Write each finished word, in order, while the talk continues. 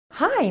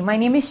Hi, my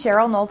name is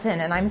Cheryl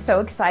Knowlton, and I'm so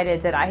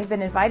excited that I have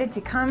been invited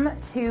to come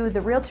to the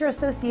Realtor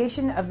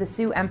Association of the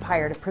Sioux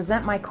Empire to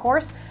present my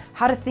course,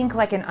 How to Think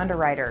Like an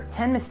Underwriter,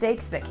 10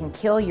 Mistakes That Can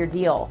Kill Your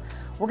Deal.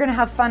 We're going to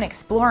have fun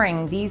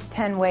exploring these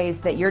 10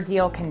 ways that your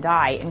deal can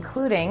die,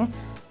 including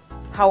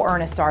how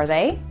earnest are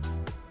they,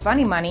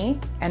 funny money,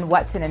 and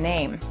what's in a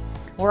name.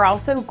 We're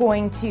also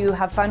going to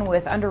have fun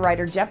with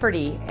Underwriter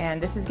Jeopardy,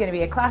 and this is going to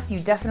be a class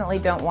you definitely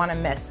don't want to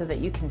miss so that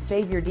you can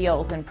save your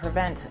deals and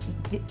prevent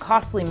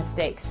costly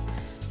mistakes.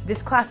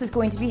 This class is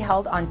going to be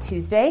held on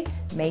Tuesday,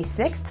 May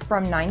 6th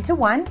from 9 to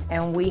 1,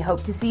 and we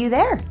hope to see you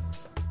there.